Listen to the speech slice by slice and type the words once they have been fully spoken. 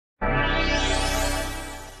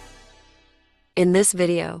In this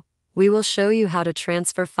video, we will show you how to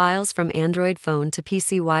transfer files from Android phone to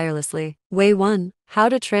PC wirelessly. Way 1. How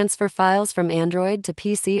to transfer files from Android to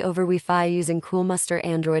PC over Wi-Fi using Coolmuster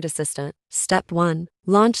Android Assistant. Step 1.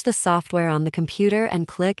 Launch the software on the computer and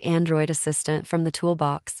click Android Assistant from the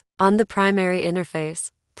toolbox. On the primary interface,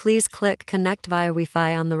 please click Connect via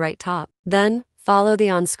Wi-Fi on the right top. Then, follow the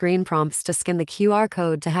on-screen prompts to scan the QR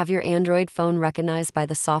code to have your Android phone recognized by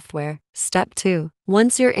the software. Step 2.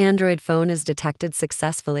 Once your Android phone is detected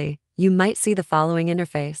successfully, you might see the following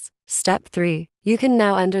interface. Step 3. You can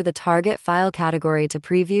now enter the target file category to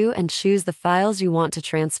preview and choose the files you want to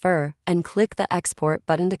transfer, and click the Export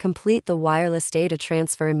button to complete the wireless data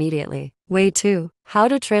transfer immediately. Way 2. How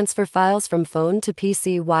to transfer files from phone to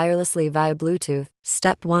PC wirelessly via Bluetooth.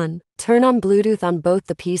 Step 1. Turn on Bluetooth on both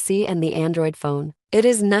the PC and the Android phone. It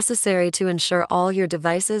is necessary to ensure all your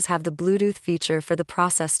devices have the Bluetooth feature for the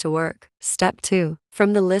process to work. Step 2.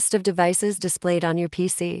 From the list of devices displayed on your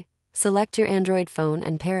PC, select your Android phone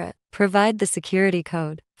and pair it. Provide the security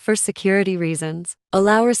code. For security reasons,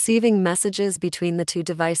 allow receiving messages between the two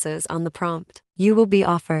devices on the prompt. You will be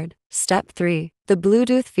offered. Step 3. The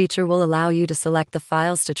Bluetooth feature will allow you to select the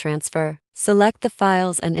files to transfer. Select the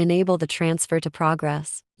files and enable the transfer to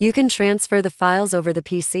progress. You can transfer the files over the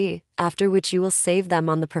PC, after which you will save them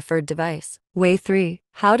on the preferred device. Way 3.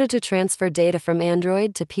 How to transfer data from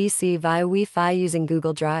Android to PC via Wi-Fi using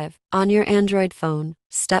Google Drive. On your Android phone,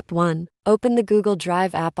 Step 1. Open the Google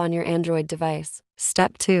Drive app on your Android device.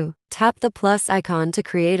 Step 2. Tap the plus icon to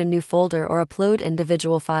create a new folder or upload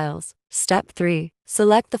individual files. Step 3.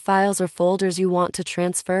 Select the files or folders you want to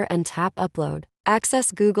transfer and tap Upload.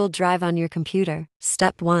 Access Google Drive on your computer.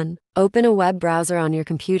 Step 1. Open a web browser on your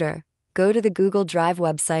computer. Go to the Google Drive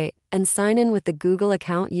website and sign in with the Google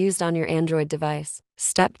account used on your Android device.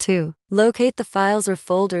 Step 2. Locate the files or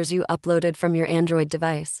folders you uploaded from your Android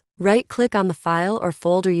device. Right-click on the file or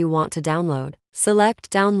folder you want to download. Select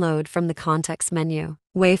Download from the context menu.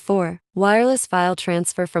 Way 4. Wireless file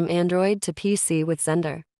transfer from Android to PC with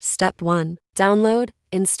Xender. Step 1. Download,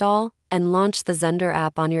 install, and launch the Xender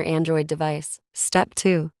app on your Android device. Step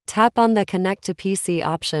 2. Tap on the Connect to PC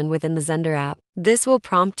option within the Xender app. This will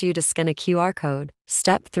prompt you to scan a QR code.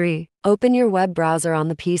 Step 3. Open your web browser on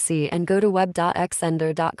the PC and go to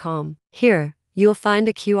web.xender.com. Here, you'll find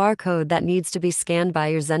a QR code that needs to be scanned by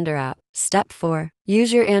your Xender app. Step 4.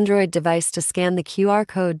 Use your Android device to scan the QR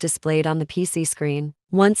code displayed on the PC screen.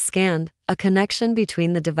 Once scanned, a connection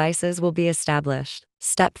between the devices will be established.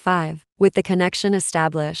 Step 5. With the connection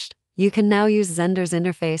established, you can now use Xender's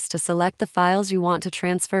interface to select the files you want to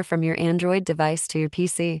transfer from your Android device to your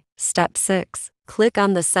PC. Step 6. Click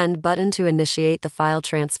on the Send button to initiate the file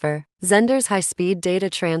transfer. Xender's high-speed data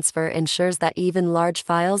transfer ensures that even large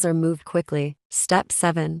files are moved quickly. Step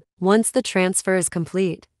 7. Once the transfer is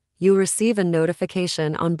complete, you'll receive a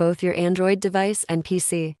notification on both your Android device and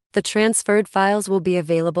PC. The transferred files will be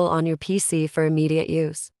available on your PC for immediate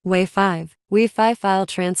use. Way 5. Wi-Fi file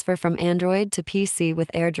transfer from Android to PC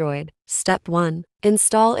with AirDroid. Step 1.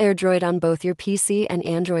 Install AirDroid on both your PC and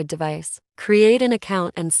Android device. Create an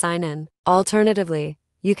account and sign in. Alternatively,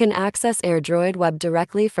 you can access AirDroid web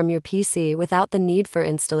directly from your PC without the need for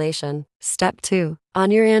installation. Step 2.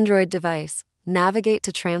 On your Android device, navigate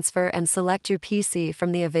to transfer and select your PC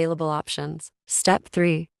from the available options. Step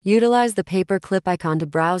 3. Utilize the paperclip icon to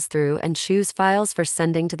browse through and choose files for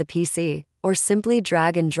sending to the PC, or simply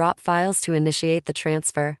drag and drop files to initiate the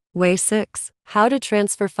transfer. Way 6. How to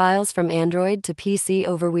transfer files from Android to PC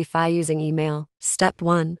over Wi-Fi using email. Step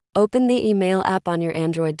 1. Open the email app on your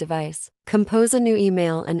Android device. Compose a new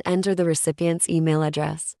email and enter the recipient's email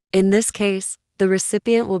address. In this case, the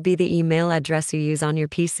recipient will be the email address you use on your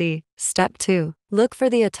PC. Step 2. Look for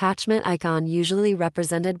the attachment icon usually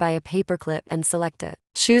represented by a paperclip and select it.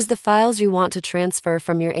 Choose the files you want to transfer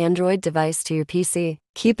from your Android device to your PC.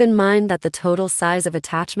 Keep in mind that the total size of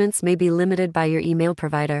attachments may be limited by your email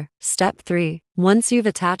provider. Step 3. Once you've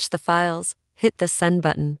attached the files, hit the Send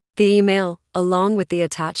button. The email, along with the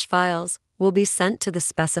attached files, will be sent to the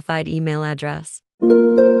specified email address.